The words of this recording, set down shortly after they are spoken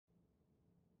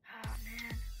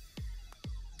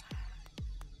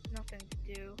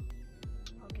do.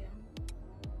 I'll get him.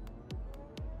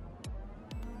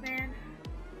 Man,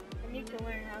 I need to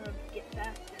learn how to get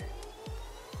faster.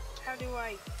 How do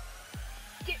I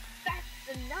get fast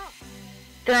enough?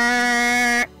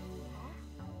 Huh?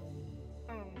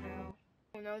 Oh no.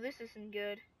 Oh no, this isn't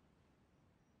good.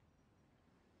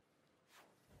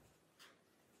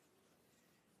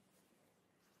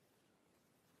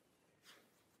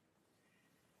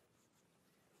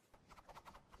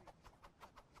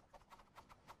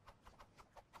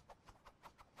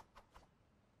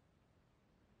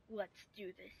 Let's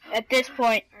do this. At this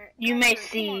point, you may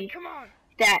see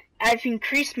that I've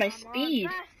increased my speed.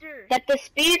 That the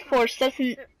speed force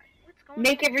doesn't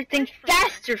make everything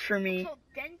faster for me.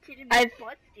 I've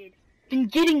been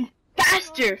getting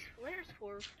faster.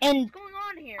 And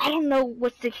I don't know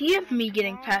what's the key of me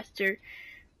getting faster.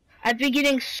 I've been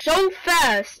getting so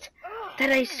fast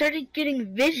that I started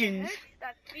getting visions.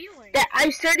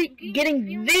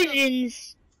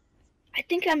 I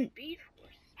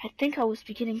think I was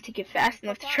beginning to get fast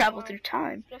enough to travel through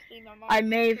time. I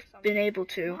may have been able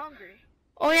to.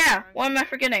 Oh yeah, what am I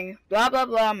forgetting? Blah blah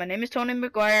blah, my name is Tony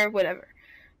McGuire, whatever.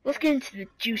 Let's get into the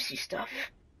juicy stuff.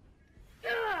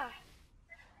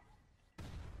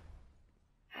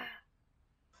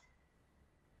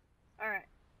 Alright,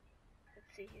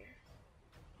 let's see here.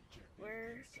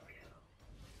 Where to go?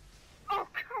 Oh,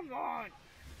 come on!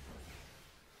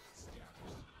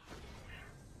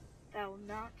 That will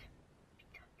not be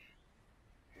touched.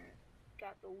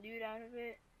 Got the loot out of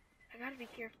it. I gotta be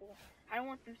careful. I don't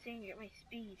want them seeing at my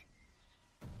speed.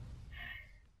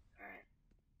 Alright.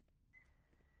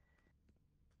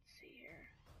 Let's see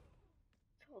here.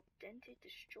 It's all dented,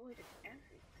 destroyed, and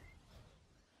everything.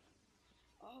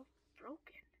 All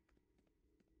broken.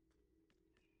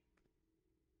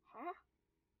 Huh?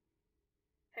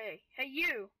 Hey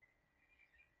you!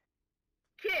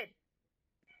 Kid!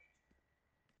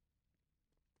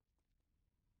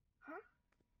 Huh?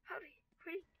 Where'd he?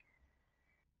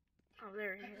 Oh,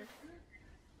 there he is.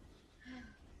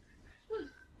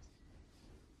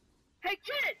 Hey,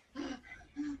 kid!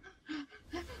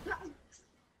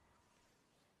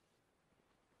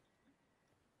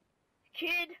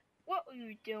 Kid, what were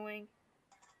you doing?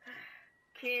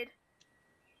 Kid,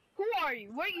 who are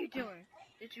you? What are you doing?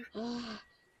 Did you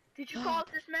cause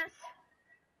this mess?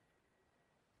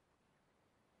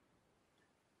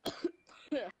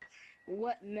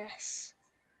 What mess?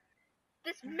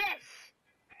 This mess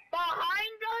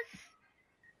behind us?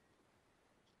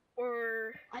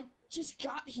 Or I just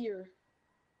got here.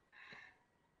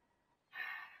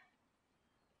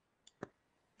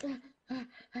 I'll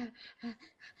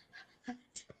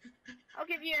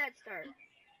give you a head start.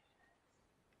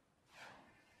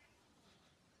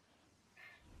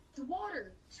 The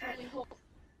water. Hey!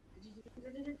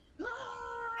 No!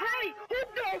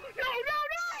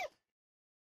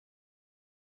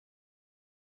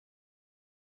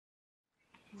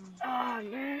 Oh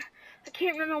man, I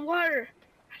can't run on water.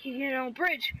 I can't get on a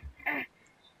bridge.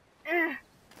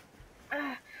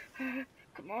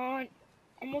 Come on,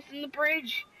 almost in the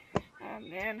bridge. Oh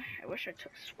man, I wish I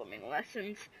took swimming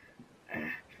lessons.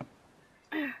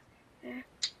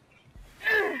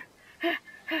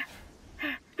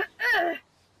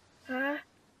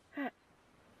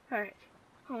 Alright.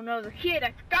 Oh no, the kid,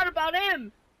 I forgot about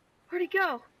him! Where'd he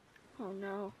go? Oh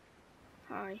no.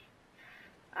 Hi.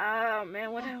 Oh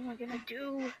man, what am I gonna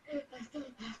do?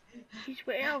 He's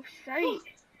way out of sight.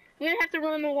 I'm gonna have to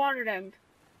run in the water then.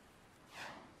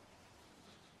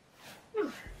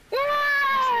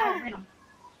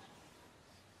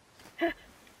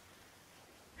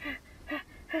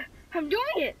 I'm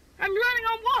doing it! I'm running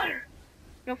on water!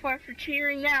 No far for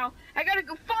cheering now. I gotta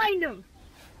go find him!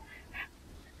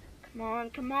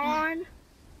 Come on.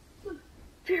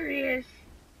 There he is.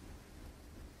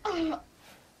 Oh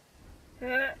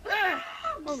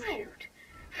shoot.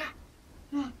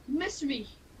 Missed me.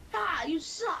 Ah, you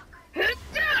suck. Oh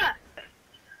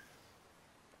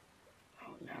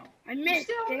no. I missed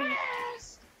it.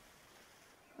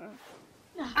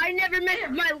 I never missed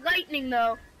my lightning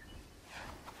though.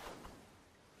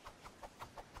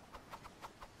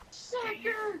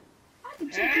 Sucker! I can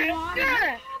take you on.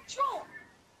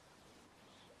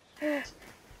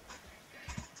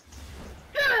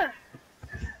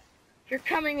 You're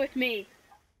coming with me.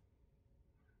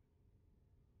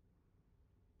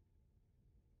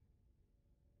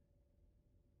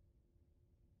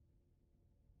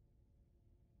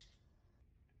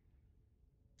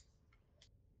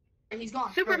 And he's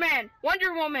gone. Superman,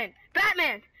 Wonder Woman,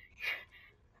 Batman.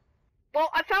 Well,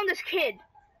 I found this kid.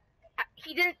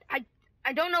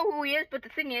 I don't know who he is, but the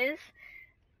thing is,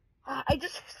 I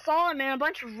just saw him in a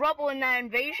bunch of rubble in that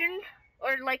invasion,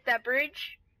 or like that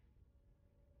bridge.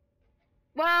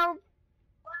 Well,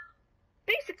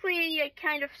 basically, I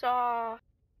kind of saw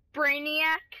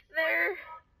Brainiac there.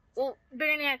 Well,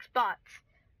 Brainiac's bots.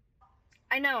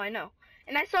 I know.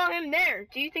 And I saw him there.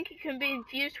 Do you think he can be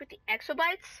infused with the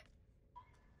exobites?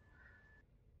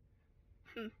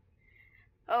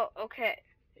 Oh, okay.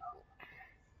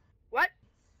 What?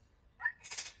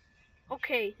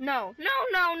 Okay, no.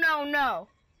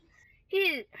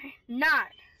 He's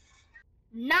not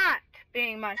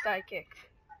being my sidekick.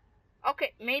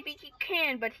 Okay, maybe he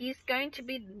can, but he's going to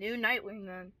be the new Nightwing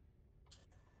then.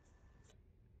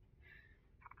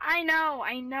 I know,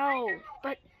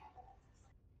 but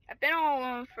I've been all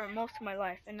alone for most of my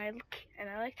life, and I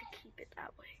like to keep it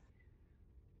that way.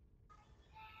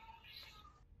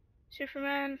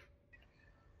 Superman,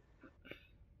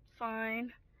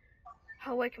 fine.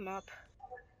 I'll wake him up.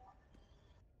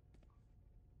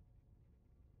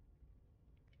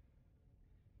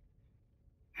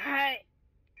 Alright,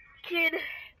 kid,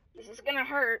 this is gonna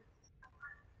hurt.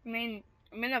 I mean,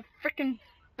 I'm gonna frickin'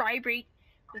 vibrate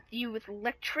with you with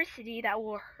electricity that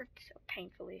will hurt so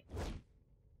painfully.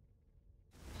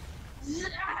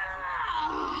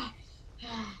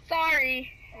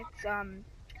 Sorry, it's,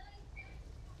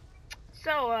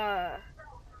 so,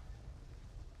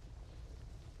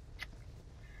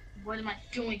 What am I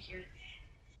doing here?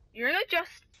 you're not just...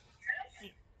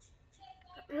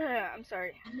 I'm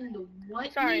sorry. I'm in the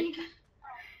what Sorry. league?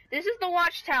 This is the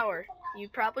Watchtower. You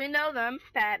probably know them.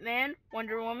 Batman,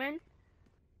 Wonder Woman,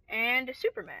 and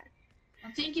Superman.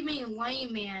 I think you mean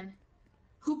Lame Man,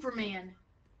 Hooperman,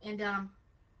 and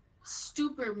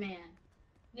Stupidman.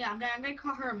 Yeah, I'm gonna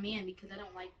call her a man because I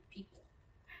don't like people.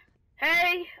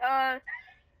 Hey,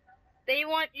 they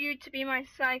want you to be my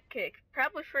sidekick.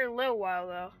 Probably for a little while,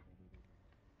 though.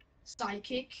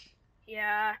 Sidekick?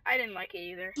 Yeah, I didn't like it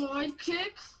either.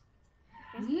 Sidekick?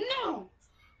 No!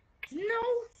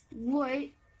 No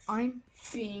way I'm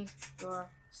being your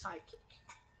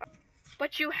sidekick.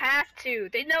 But you have to.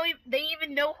 They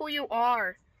even know who you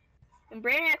are. And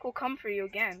Brainiac will come for you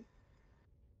again.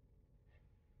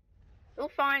 He'll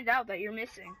find out that you're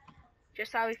missing.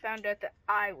 Just how he found out that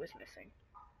I was missing.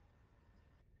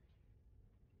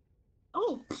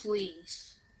 Oh,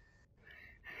 please.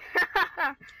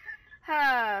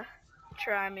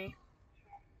 Try me.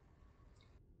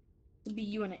 It'll be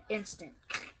you in an instant.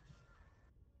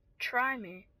 Try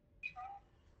me.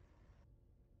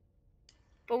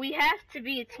 But we have to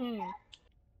be a team.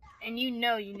 And you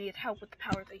know you need help with the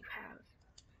power that you have.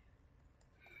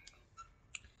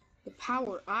 The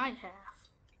power I have.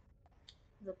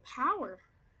 The power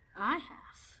I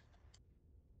have.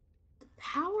 The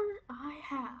power I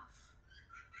have.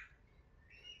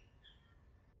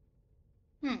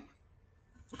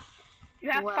 You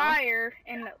have fire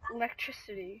and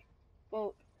electricity.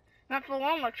 Well, not full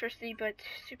on electricity, but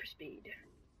super speed.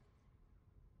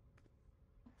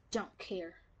 Don't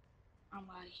care. I'm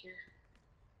out of here.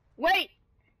 Wait!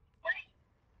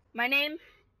 My name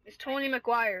is Tony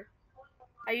McGuire.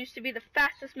 I used to be the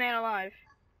fastest man alive.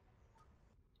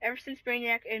 Ever since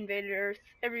Brainiac invaded Earth,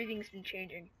 everything's been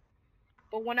changing.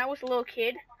 But when I was a little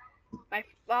kid, my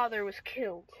father was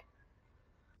killed.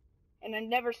 And I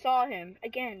never saw him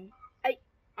again.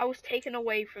 I was taken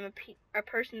away from a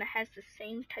person that has the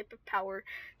same type of power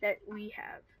that we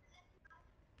have.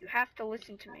 You have to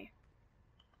listen to me.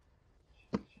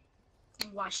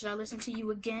 Why should I listen to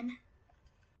you again?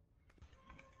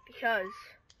 Because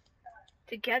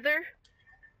together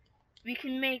we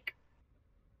can make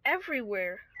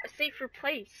everywhere a safer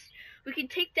place. We can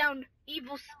take down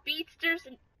evil speedsters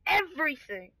and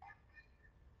everything.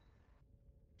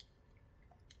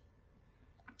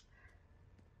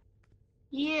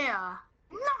 Yeah,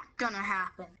 not gonna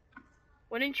happen.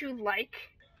 Wouldn't you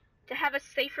like to have a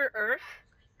safer Earth?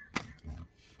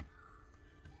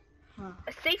 Huh.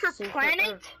 A safer planet?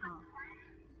 Earth, huh?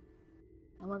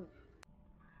 I love it.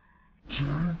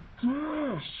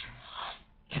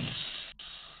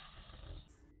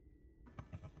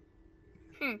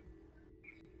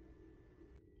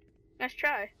 Let's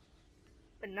try.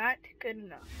 But not good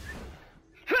enough.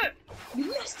 You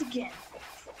missed again.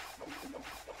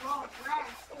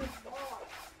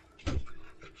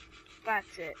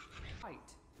 That's it. Right.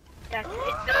 That's it.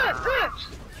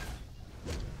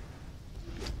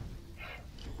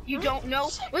 You don't know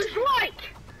what it's like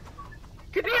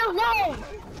to be alone.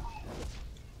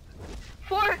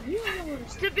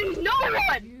 To be no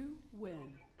one. You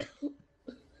win.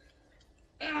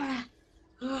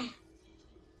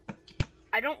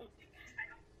 I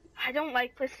don't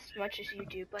like this as much as you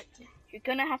do, but you're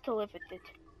gonna have to live with it.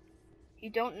 You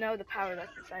don't know the power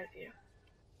that's inside of you.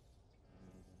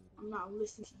 I'm not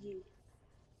listening to you.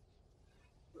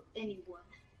 Or anyone.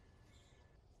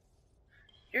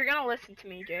 You're gonna listen to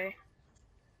me, Jay.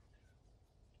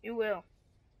 You will.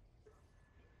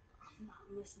 I'm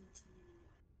not listening to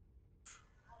you.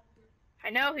 I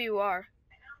know who you are.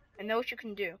 I know what you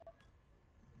can do.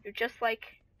 You're just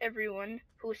like everyone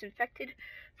who was infected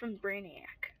from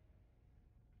Brainiac.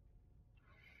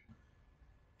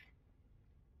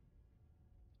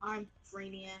 I'm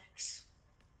Brainiacs.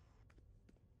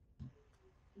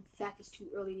 In fact, it's too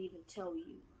early to even tell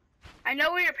you. I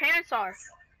know where your parents are.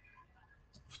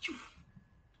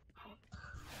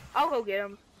 I'll go get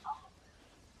them.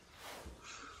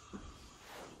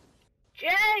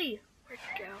 Jay! Where'd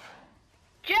you go?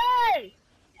 Jay!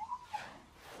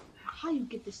 How you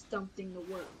get this dumb thing to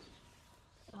work?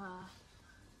 Oh,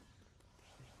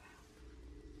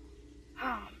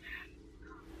 man.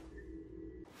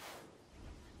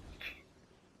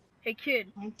 Hey,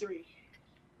 kid. On 3.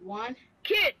 1,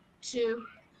 Kid! 2,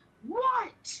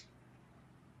 what?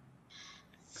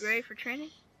 You ready for training?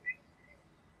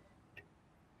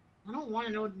 I don't want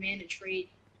to know demand to trade.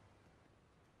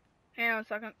 Hang on a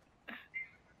second.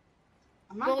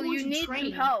 I'm not Well, going you to need train.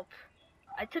 some help.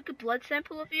 I took a blood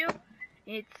sample of you.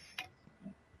 It's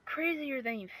crazier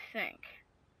than you think.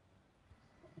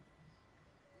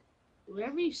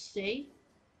 Whatever you say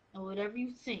and whatever you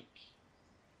think,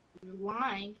 you're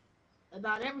lying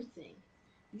about everything.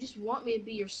 You just want me to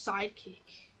be your sidekick.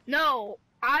 No,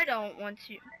 I don't want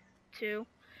you to.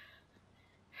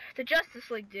 The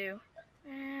Justice League do.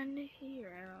 And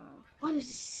hero. What is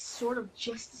this sort of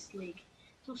Justice League?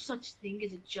 No such thing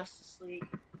as a Justice League.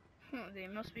 They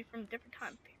must be from a different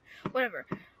time. Whatever.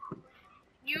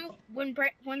 When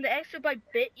the Exobite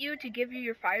bit you to give you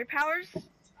your fire powers,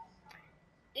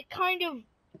 it kind of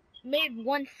made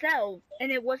one cell,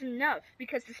 and it wasn't enough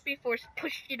because the Speed Force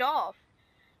pushed it off.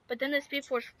 But then the Speed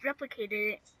Force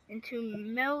replicated it into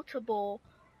multiple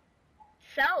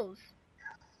cells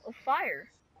of fire,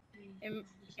 and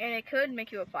it could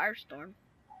make you a firestorm.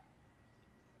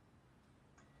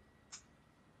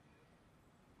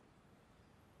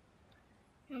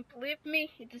 And believe me,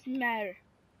 it doesn't matter.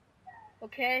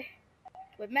 Okay?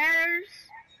 What matters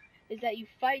is that you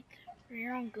fight for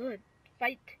your own good.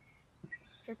 Fight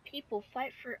for people.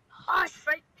 Fight for us.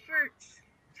 Fight for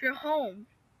your home.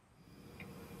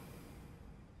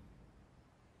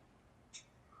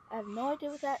 I have no idea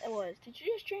what that was. Did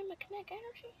you just drain my kinetic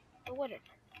energy? Or whatever.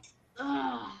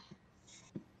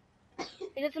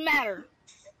 It doesn't matter.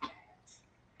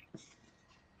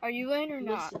 Are you in or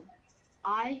not? Listen,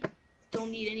 I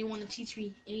don't need anyone to teach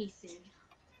me anything.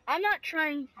 I'm not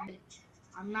trying.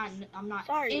 I'm not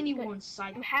Sorry, anyone's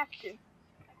sidekick. You have to.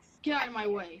 Get out of my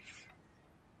way.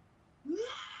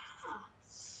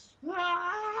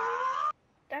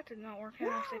 That did not work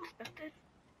out as expected.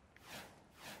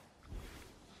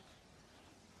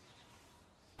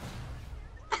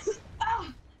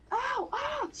 Ow!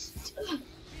 Ow!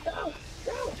 Go!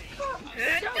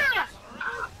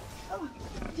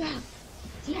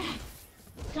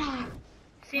 Go!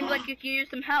 Seems like you could use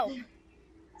some help.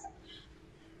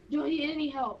 Do I need any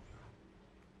help?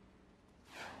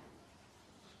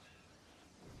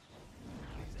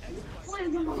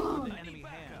 Leave them alone!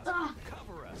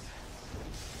 Cover us.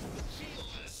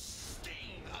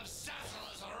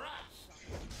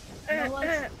 You know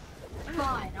what?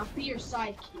 Fine, I'll be your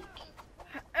sidekick.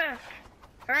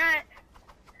 Alright.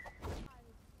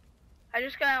 I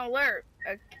just got an alert.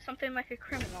 Something like a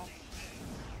criminal.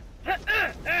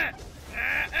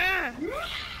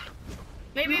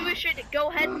 Maybe we should go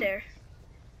head there.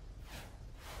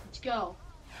 Let's go.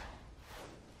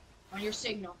 On your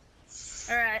signal.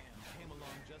 Alright.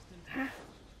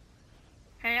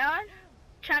 Hang on.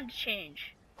 Time to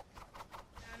change.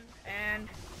 And...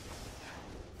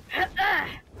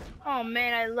 oh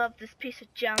man, I love this piece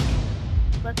of junk.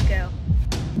 Let's go.